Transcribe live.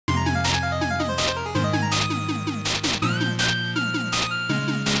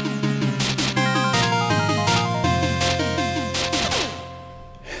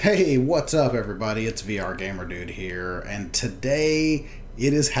Hey, what's up everybody? It's vrgamerdude here, and today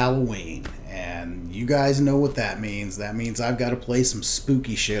it is Halloween, and you guys know what that means. That means I've got to play some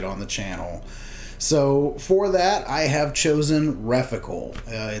spooky shit on the channel. So for that, I have chosen Reficul.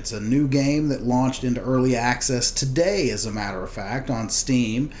 It's a new game that launched into early access today, as a matter of fact, on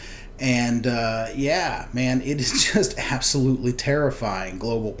Steam. And yeah, man, it is just absolutely terrifying.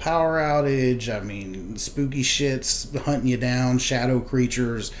 Global power outage, I mean, spooky shit's hunting you down, shadow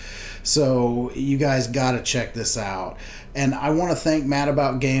creatures. So you guys gotta check this out. And I want to thank Mad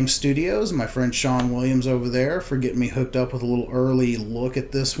About Game Studios, my friend Sean Williams over there, for getting me hooked up with a little early look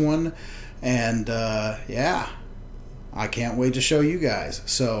at this one. And yeah, I can't wait to show you guys.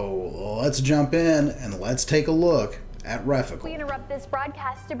 So let's jump in and let's take a look at Reficul. We interrupt this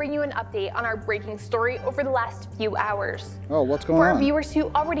broadcast to bring you an update on our breaking story over the last few hours. Oh, what's going on? For our viewers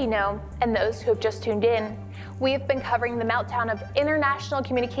who already know, and those who have just tuned in, we have been covering the meltdown of international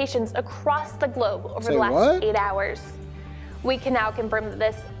communications across the globe over the last 8 hours. We can now confirm that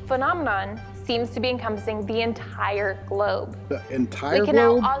this phenomenon seems to be encompassing the entire globe. The entire globe? We can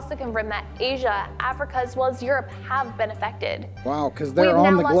now also confirm that Asia, Africa, as well as Europe have been affected. Wow, because they're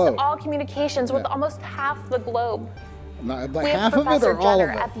on the globe. We have now lost all communications with almost half the globe. Like we half have of it or Professor all of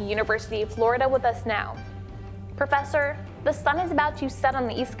Jenner it? at the University of Florida with us now. Professor, the sun is about to set on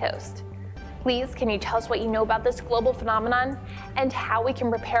the East Coast. Please, can you tell us what you know about this global phenomenon and how we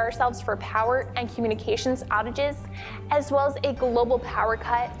can prepare ourselves for power and communications outages, as well as a global power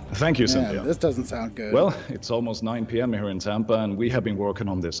cut? Thank you, Cynthia. This doesn't sound good. Well, it's almost 9 p.m. here in Tampa, and we have been working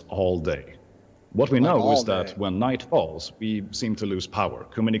on this all day. What we know is that when night falls, we seem to lose power,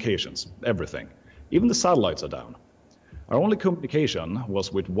 communications, everything. Even the satellites are down. Our only communication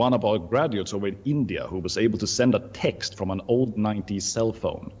was with one of our graduates over in India who was able to send a text from an old 90s cell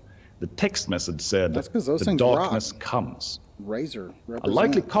phone. The text message said, "The darkness comes." Razor a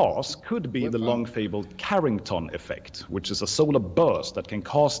likely cause could be the long-fabled Carrington effect, which is a solar burst that can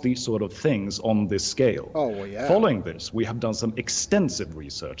cause these sort of things on this scale. Oh, well, yeah. Following this, we have done some extensive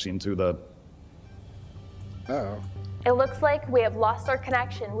research into the... Uh-oh. It looks like we have lost our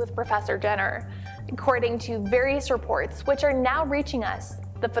connection with Professor Jenner. According to various reports, which are now reaching us,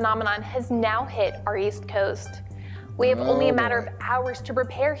 the phenomenon has now hit our East Coast. We have only a matter of hours to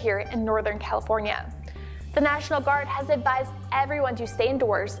prepare here in Northern California. The National Guard has advised everyone to stay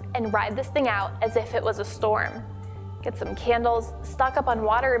indoors and ride this thing out as if it was a storm. Get some candles, stock up on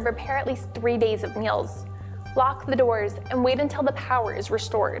water, and prepare at least 3 days of meals. Lock the doors and wait until the power is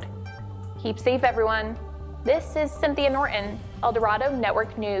restored. Keep safe, everyone. This is Cynthia Norton, El Dorado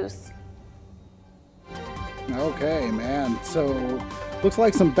Network News. Okay, man. So, looks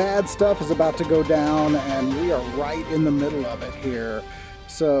like some bad stuff is about to go down, and we are right in the middle of it here.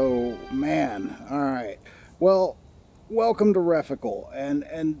 So, man, all right. Well, welcome to Reficul,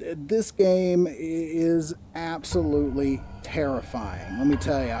 and this game is absolutely terrifying. Let me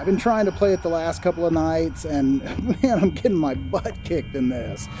tell you, I've been trying to play it the last couple of nights, and man, I'm getting my butt kicked in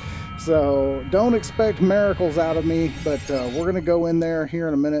this. So don't expect miracles out of me, but we're going to go in there here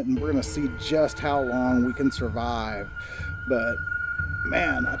in a minute and we're going to see just how long we can survive. But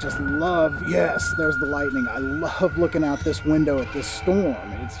man, I just love, yes, there's the lightning. I love looking out this window at this storm.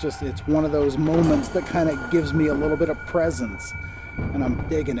 It's one of those moments that kind of gives me a little bit of presence, and I'm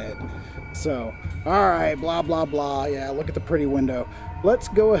digging it. So, all right, blah, blah, blah. Yeah, look at the pretty window. Let's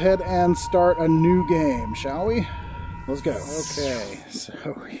go ahead and start a new game, shall we? Let's go. Okay, so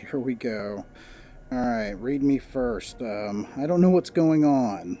here we go. All right, read me first. I don't know what's going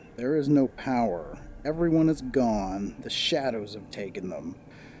on. There is no power. Everyone is gone. The shadows have taken them.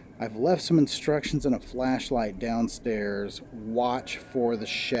 I've left some instructions and a flashlight downstairs. Watch for the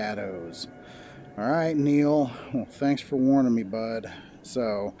shadows. All right, Neil. Well, thanks for warning me, bud.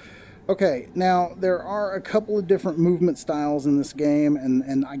 So... okay, now there are a couple of different movement styles in this game,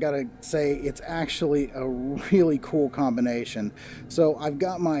 and I gotta say it's actually a really cool combination. So I've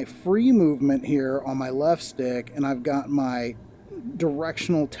got my free movement here on my left stick, and I've got my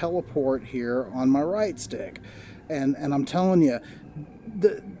directional teleport here on my right stick. And I'm telling you,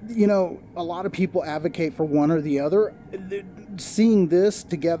 you know, a lot of people advocate for one or the other. Seeing this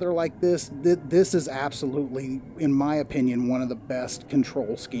together like this, this is absolutely, in my opinion, one of the best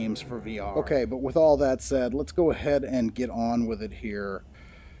control schemes for VR. Okay, but with all that said, let's go ahead and get on with it here.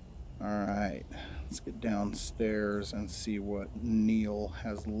 All right, let's get downstairs and see what Neil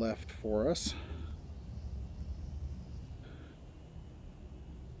has left for us.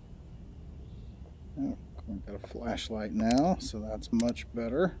 Oh, we've got a flashlight now, so that's much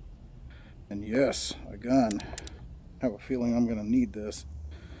better. And yes, a gun. I have a feeling I'm going to need this.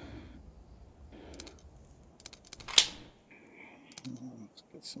 Let's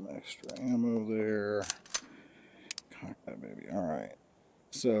go Get some extra ammo there. Cock that baby. Alright.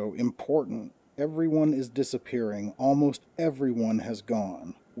 So, important. Everyone is disappearing. Almost everyone has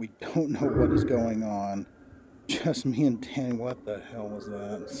gone. We don't know what is going on. Just me and Danny. What the hell was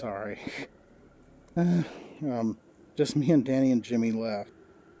that? Sorry. Just me and Danny and Jimmy left.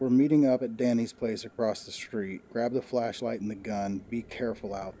 We're meeting up at Danny's place across the street. Grab the flashlight and the gun. Be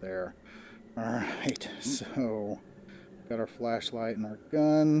careful out there. Alright, so got our flashlight and our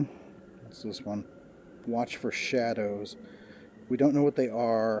gun. What's this one? Watch for shadows. We don't know what they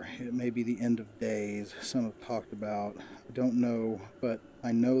are. It may be the end of days. Some have talked about. I don't know, but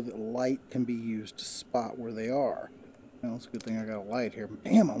I know that light can be used to spot where they are. Well, it's a good thing I got a light here.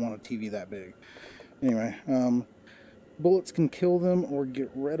 Damn, I want a TV that big. Anyway, bullets can kill them or get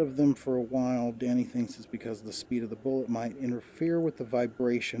rid of them for a while. Danny thinks it's because the speed of the bullet might interfere with the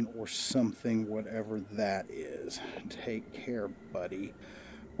vibration or something, whatever that is. Take care, buddy.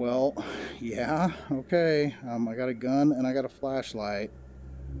 Well, yeah, okay. I got a gun and I got a flashlight.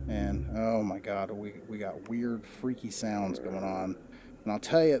 And, oh my god, we got weird, freaky sounds going on. And I'll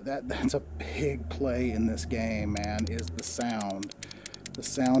tell you, that's a big play in this game, man, is the sound. The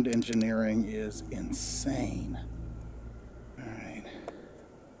sound engineering is insane. Alright.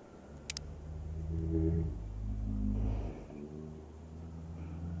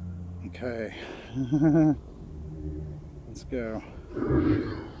 Okay. Let's go.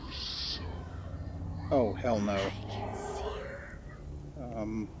 Oh, hell no.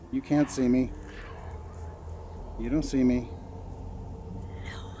 You can't see me. You don't see me.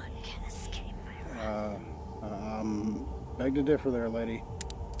 No one can escape my Beg to differ there, lady.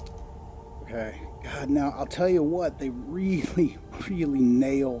 Okay. God, now, I'll tell you what, they really, really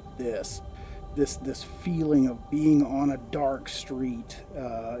nailed this. This feeling of being on a dark street,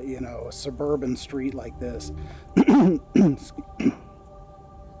 you know, a suburban street like this.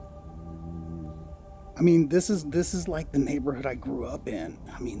 I mean, this is like the neighborhood I grew up in.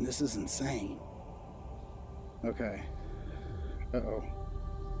 I mean, this is insane. Okay. Uh-oh.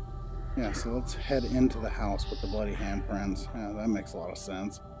 Yeah, so let's head into the house with the bloody handprints. Yeah, that makes a lot of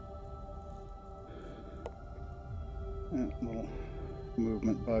sense. Little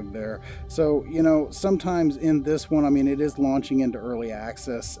movement bug there. So, you know, sometimes in this one, I mean, it is launching into early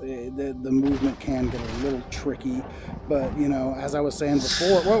access. The movement can get a little tricky. But, you know, as I was saying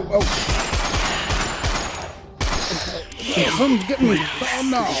before... Whoa, whoa! Something's getting me. Oh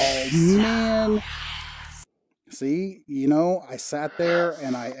no, man. See, you know, I sat there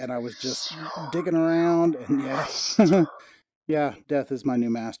and I was just digging around, and yeah, yeah, death is my new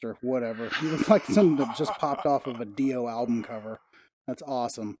master. Whatever. You look like something that just popped off of a Dio album cover. That's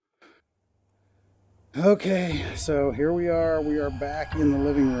awesome. Okay, so here we are. We are back in the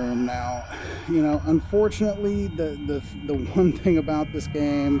living room now. You know, unfortunately, the one thing about this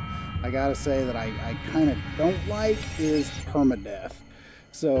game, I gotta say that I kind of don't like is permadeath.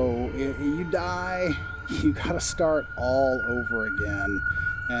 So if you die, you gotta start all over again.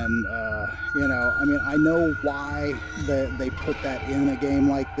 And, you know, I mean, I know why they put that in a game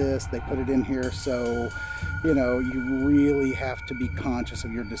like this. They put it in here so, you know, you really have to be conscious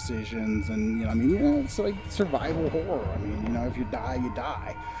of your decisions. And, you know, I mean, you know, it's like survival horror. I mean, you know, if you die, you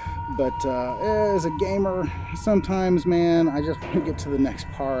die. But as a gamer, sometimes, man, I just want to get to the next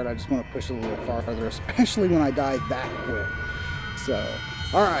part. I just want to push it a little farther, especially when I die that quick. So,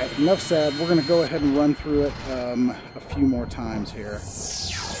 all right, enough said. We're going to go ahead and run through it a few more times here.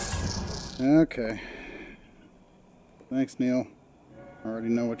 Okay. Thanks, Neil. I already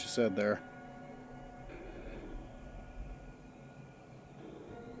know what you said there.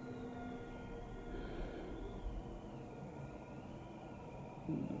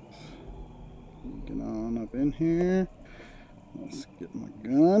 Get on up in here. Let's get my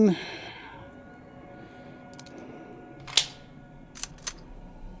gun.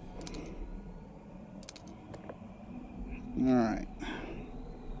 All right.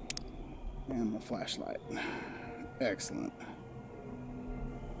 And my flashlight. Excellent.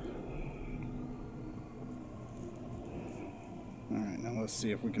 All right, now let's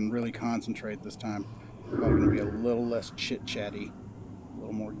see if we can really concentrate this time. Probably going to be a little less chit-chatty. A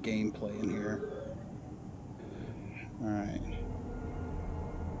little more gameplay in here. All right.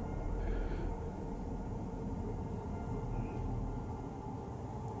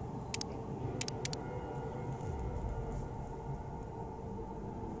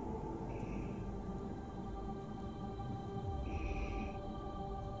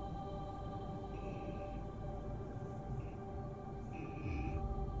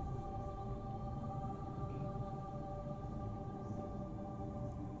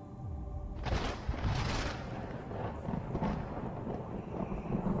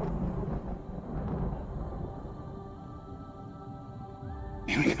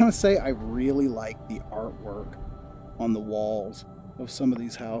 I gotta say, I really like the artwork on the walls of some of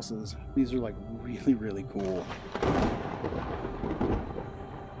these houses. These are like really, really cool.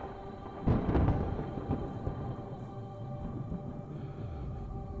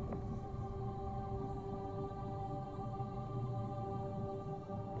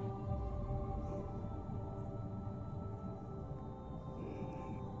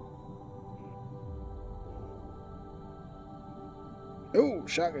 Oh,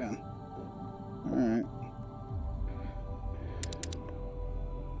 shotgun. All right.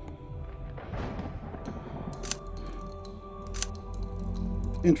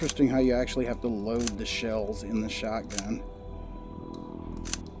 Interesting how you actually have to load the shells in the shotgun.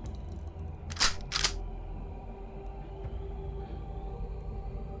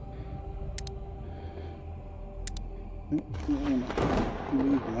 I don't want to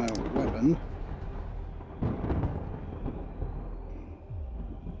leave my weapon.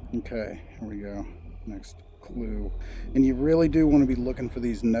 Okay, here we go. Next clue. And you really do want to be looking for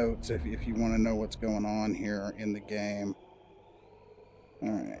these notes if you want to know what's going on here in the game.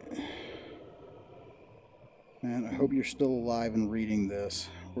 Alright. Man, I hope you're still alive and reading this.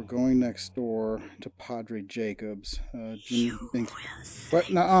 We're going next door to Padre Jacobs. Jimmy thinks... What?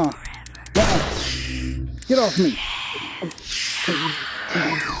 Nuh-uh. Nuh-uh. Get off me!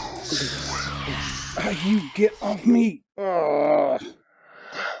 You get off me! Ugh.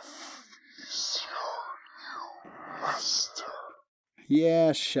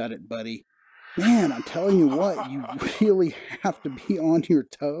 Yeah, shut it, buddy. Man, I'm telling you what, you really have to be on your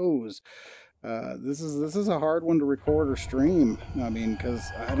toes. This is a hard one to record or stream. I mean, because,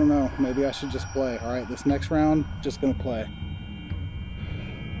 I don't know, maybe I should just play. Alright, this next round, just gonna play.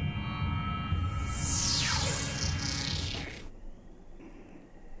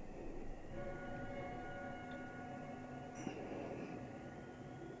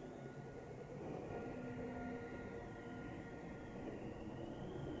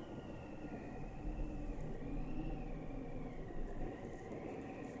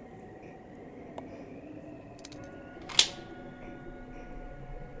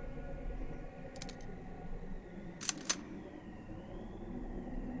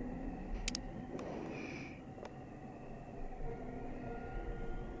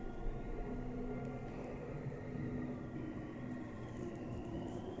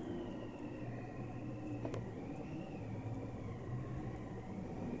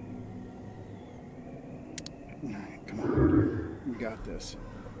 Alright, come on. We got this.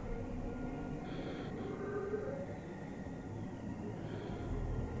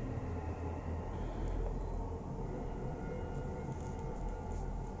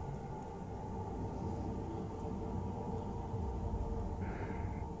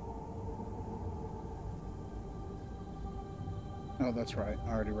 Oh, that's right.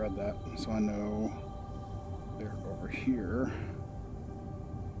 I already read that, so I know they're over here.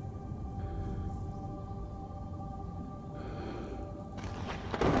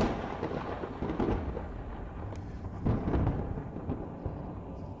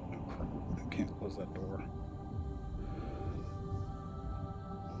 That door.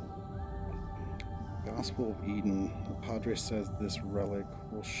 Gospel of Eden. The Padre says this relic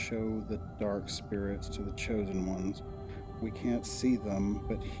will show the dark spirits to the chosen ones. We can't see them,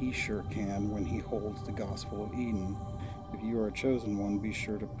 but he sure can when he holds the Gospel of Eden. If you are a chosen one, be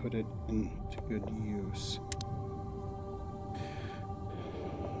sure to put it into good use.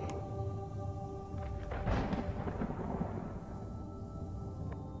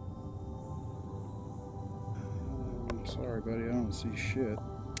 Sorry, buddy, I don't see shit.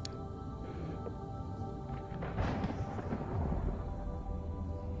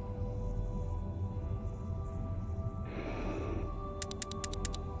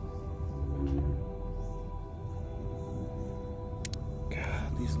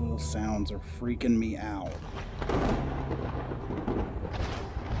 God, these little sounds are freaking me out.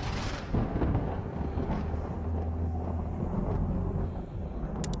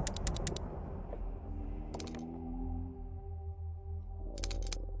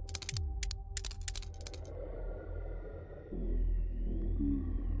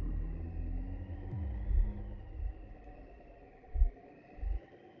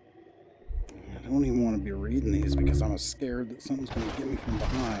 I don't even want to be reading these because I'm scared that something's going to get me from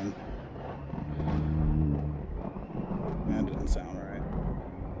behind. That didn't sound right.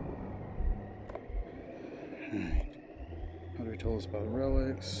 Alright. Padre told us about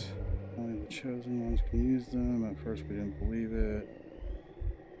relics. Only the chosen ones can use them. At first we didn't believe it.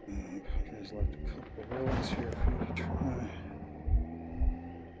 Padre's left a couple of relics here for you to try.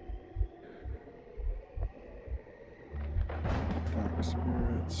 Dark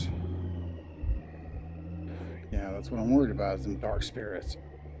spirits. Yeah, that's what I'm worried about, is them dark spirits.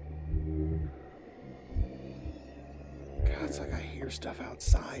 God, it's like I hear stuff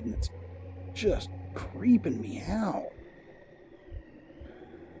outside and it's just creeping me out.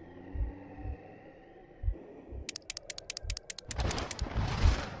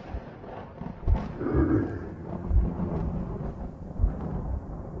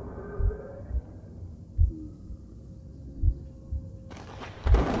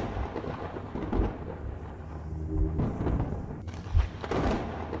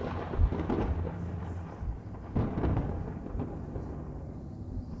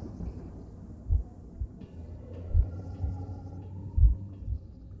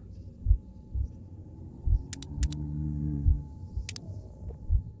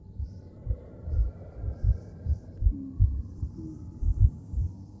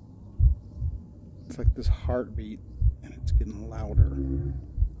 It's like this heartbeat, and it's getting louder.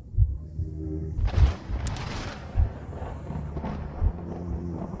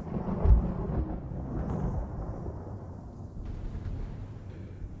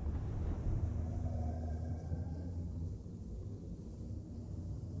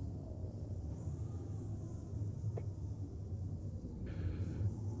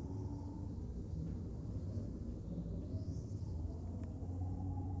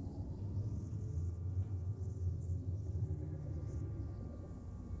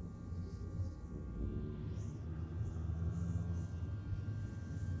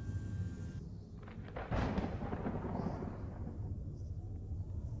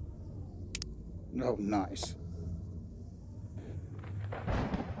 Oh, nice.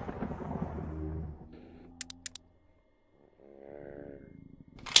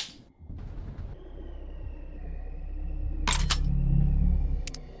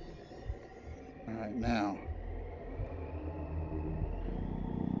 All right, now.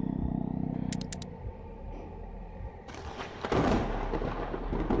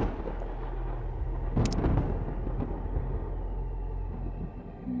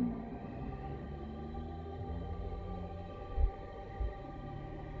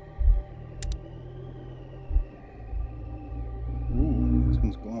 Ooh, this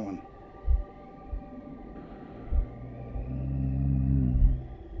one's glowing.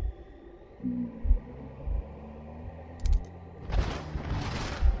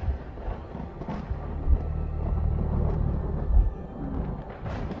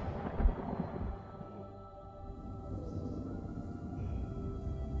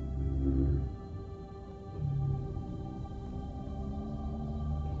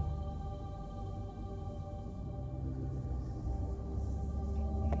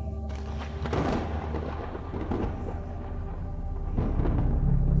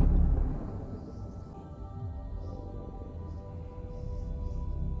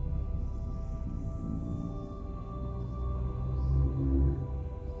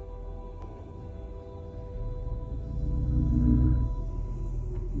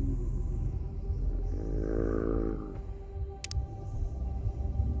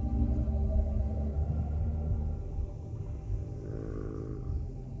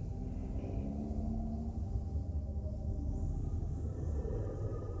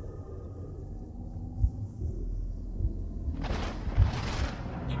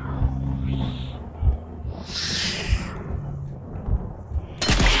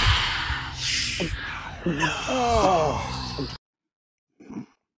 Oh.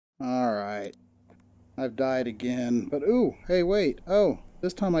 All right. I've died again. But ooh, hey, wait. Oh,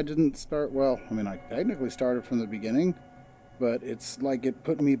 this time I didn't start. Well, I mean, I technically started from the beginning, but it's like it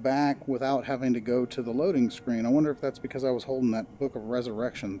put me back without having to go to the loading screen. I wonder if that's because I was holding that Book of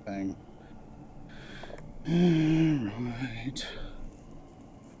Resurrection thing. Alright.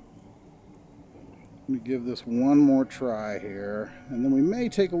 Let me give this one more try here, and then we may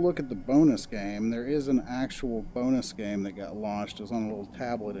take a look at the bonus game. There is an actual bonus game that got launched. It's on a little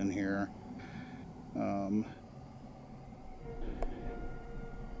tablet in here.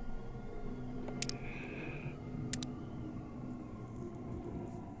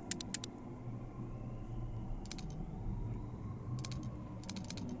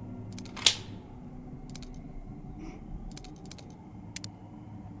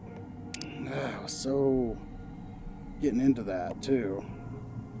 I was so getting into that too.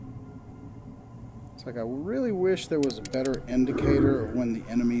 It's like I really wish there was a better indicator of when the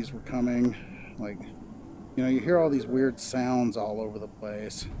enemies were coming. Like, you know, you hear all these weird sounds all over the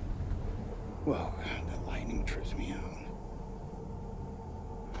place. Whoa, that lightning trips me out.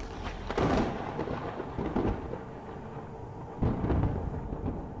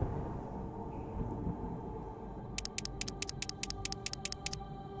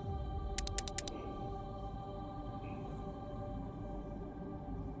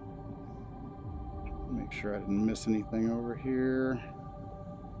 sure I didn't miss anything over here.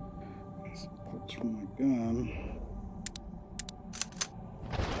 Some parts from my gun.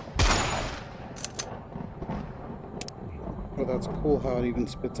 Oh, that's cool how it even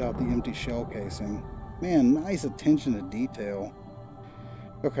spits out the empty shell casing. Man, nice attention to detail.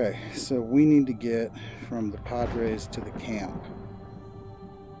 Okay, so we need to get from the Padres to the camp.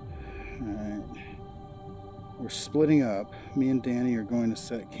 Alright. We're splitting up. Me and Danny are going to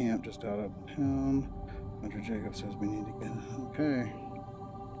set camp just out of town. Roger Jacob says we need to get... Okay.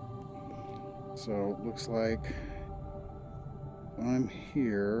 So, looks like if I'm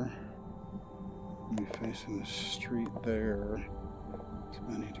here, I'll be facing the street there. So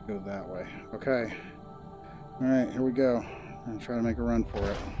I need to go that way. Okay. Alright, here we go. I'm gonna try to make a run for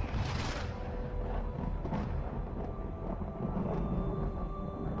it.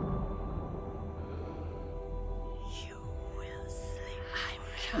 You will sleep. I'm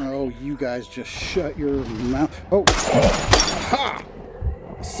coming. Oh, you guys just shut your mouth. Oh! Ha!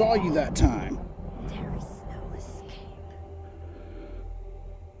 I saw you that time. There is no escape.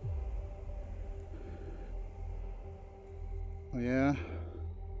 Oh, yeah?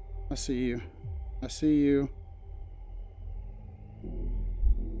 I see you. I see you.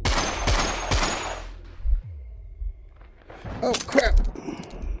 Oh, crap!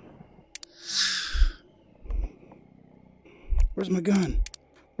 Where's my gun?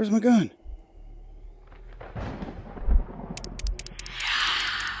 Where's my gun?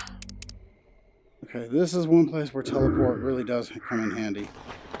 Okay, this is one place where teleport really does come in handy.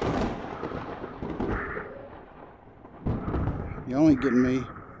 Y'all ain't getting me.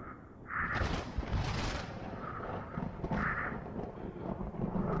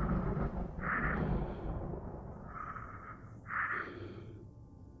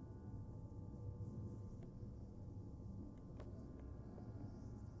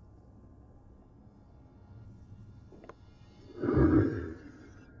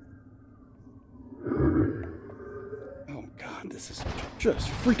 This is just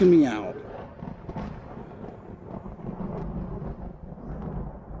freaking me out.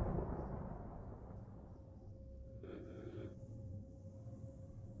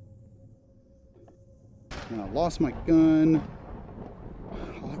 And I lost my gun.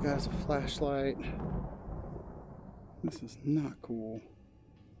 All I got is a flashlight. This is not cool.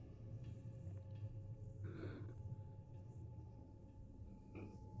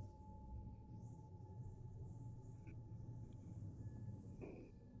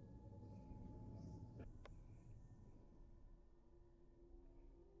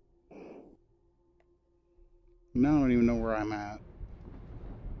 Now I don't even know where I'm at.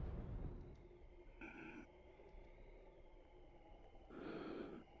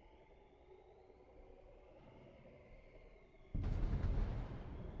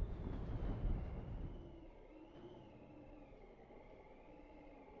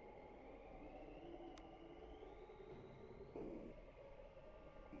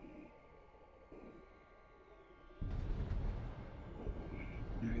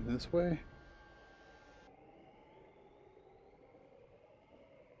 Maybe this way?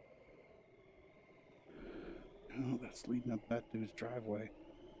 Oh, that's leading up that dude's driveway.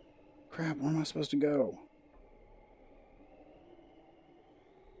 Crap, where am I supposed to go?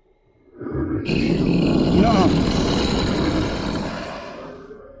 No!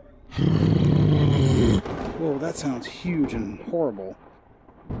 Whoa, that sounds huge and horrible.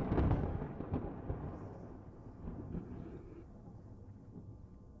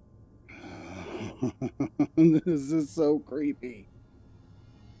 This is so creepy.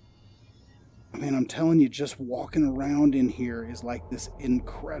 I mean, I'm telling you, just walking around in here is like this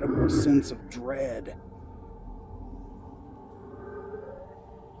incredible sense of dread.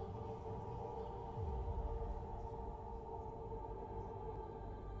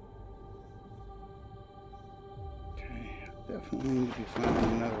 Okay, definitely need to be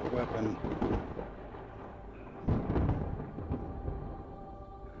finding another weapon.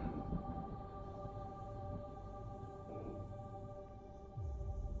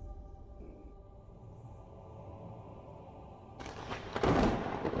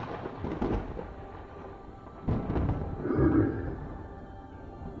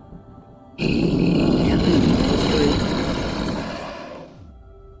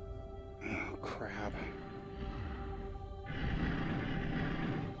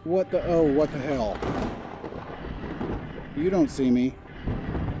 What the hell? You don't see me.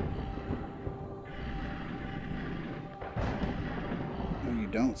 No, you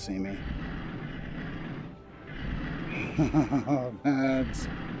don't see me. That's...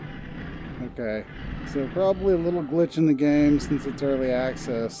 Okay. So probably a little glitch in the game since it's early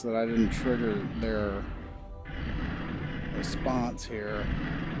access that I didn't trigger their response here.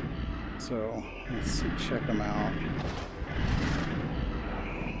 So let's check them out.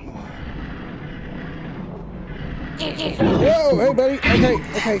 Whoa, hey buddy.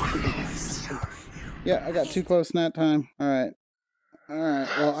 Okay. Yeah, I got too close in that time. All right.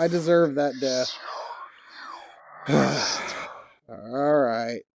 Well, I deserve that death. All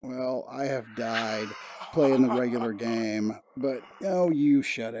right. Well, I have died playing the regular game, but oh, you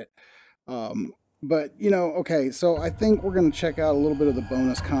shut it. But you know, okay, so I think we're gonna check out a little bit of the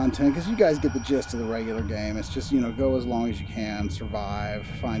bonus content because you guys get the gist of the regular game. It's just, you know, go as long as you can, survive,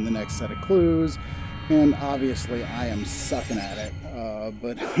 find the next set of clues, and obviously I am sucking at it,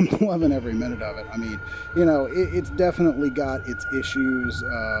 but I'm loving every minute of it. I mean, you know, it's definitely got its issues.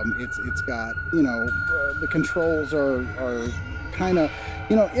 It's got, you know, the controls are kind of,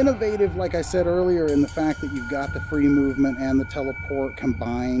 you know, innovative, like I said earlier, in the fact that you've got the free movement and the teleport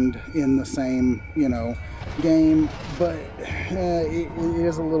combined in the same, you know, game, but it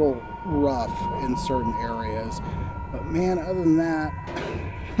is a little rough in certain areas. But man, other than that,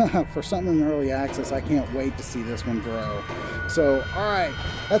 for something in early access, I can't wait to see this one grow. So, alright,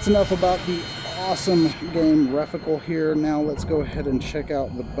 that's enough about the awesome game Reficul here. Now let's go ahead and check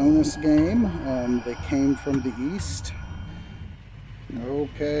out the bonus game. They came from the East.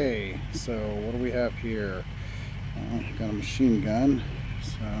 Okay, so what do we have here? Got a machine gun,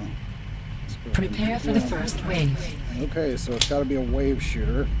 so let's go prepare for the first wave. Okay, so it's got to be a wave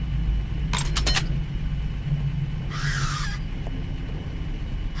shooter.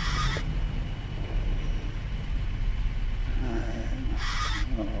 Alright.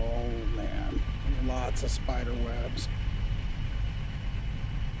 Oh man, lots of spider webs.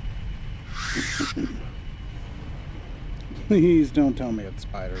 Please don't tell me it's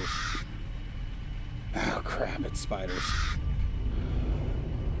spiders. Oh crap, it's spiders.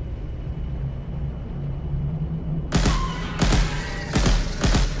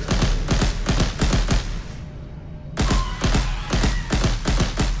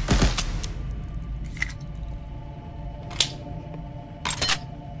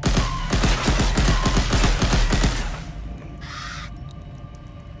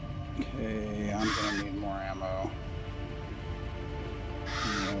 Okay, I'm gonna need more ammo.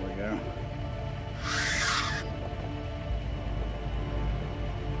 There we go.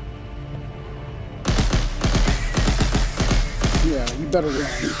 Yeah, you better run.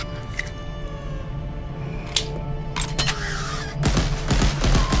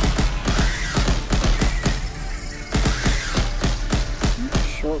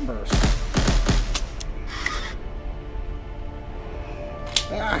 Short burst.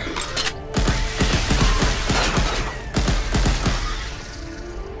 Ah!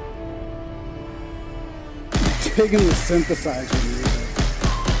 Taking the synthesizer music.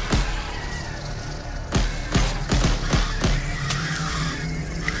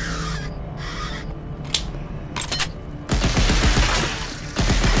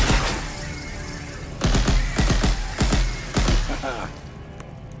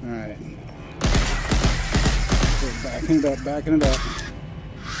 Alright. So backing it up.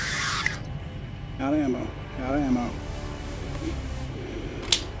 Out of ammo.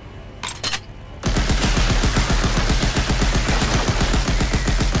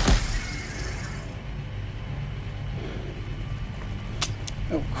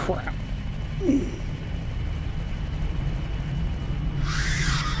 Oh crap.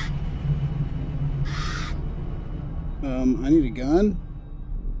 I need a gun.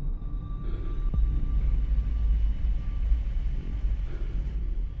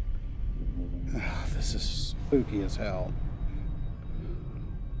 Oh, this is spooky as hell.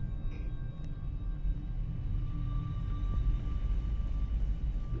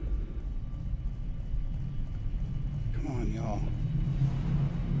 Come on, y'all.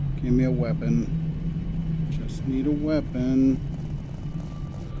 Give me a weapon. Just need a weapon.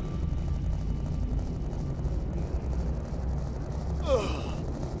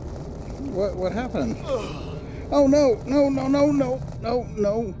 What happened? Oh no.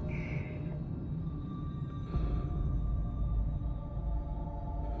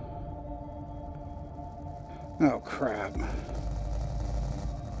 Oh crap.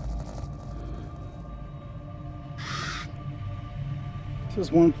 This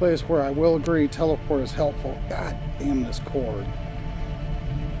is one place where I will agree teleport is helpful. God damn this cord.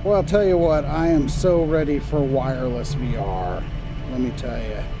 Well, I'll tell you what, I am so ready for wireless VR. Let me tell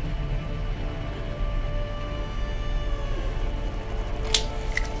you.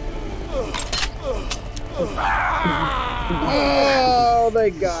 Oh,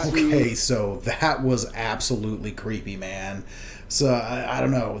 they got me. Okay, so that was absolutely creepy, man. So I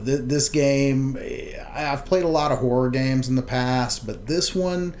don't know. This game, I've played a lot of horror games in the past, but this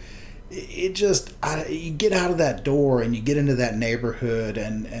one, it just, you get out of that door and you get into that neighborhood,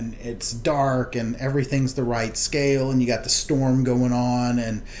 and it's dark and everything's the right scale, and you got the storm going on,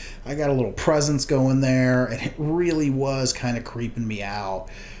 and I got a little presence going there, and it really was kind of creeping me out.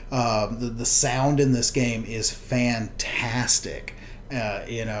 The sound in this game is fantastic.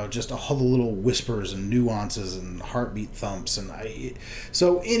 Just all the little whispers and nuances and heartbeat thumps,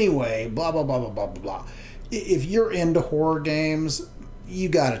 so anyway, blah blah blah blah blah blah blah. If you're into horror games, you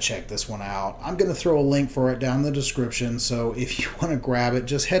got to check this one out. I'm going to throw a link for it down in the description, so if you want to grab it,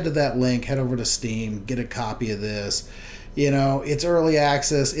 just head to that link, head over to Steam, get a copy of this. It's early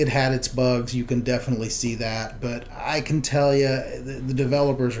access. It had its bugs. You can definitely see that. But I can tell you, the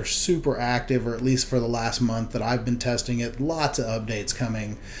developers are super active, or at least for the last month that I've been testing it. Lots of updates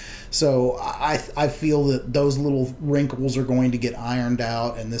coming. So I feel that those little wrinkles are going to get ironed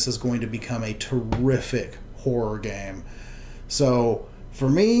out, and this is going to become a terrific horror game. So for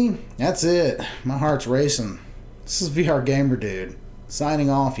me, that's it. My heart's racing. This is VR Gamer Dude, signing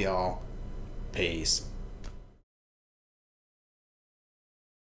off, y'all. Peace.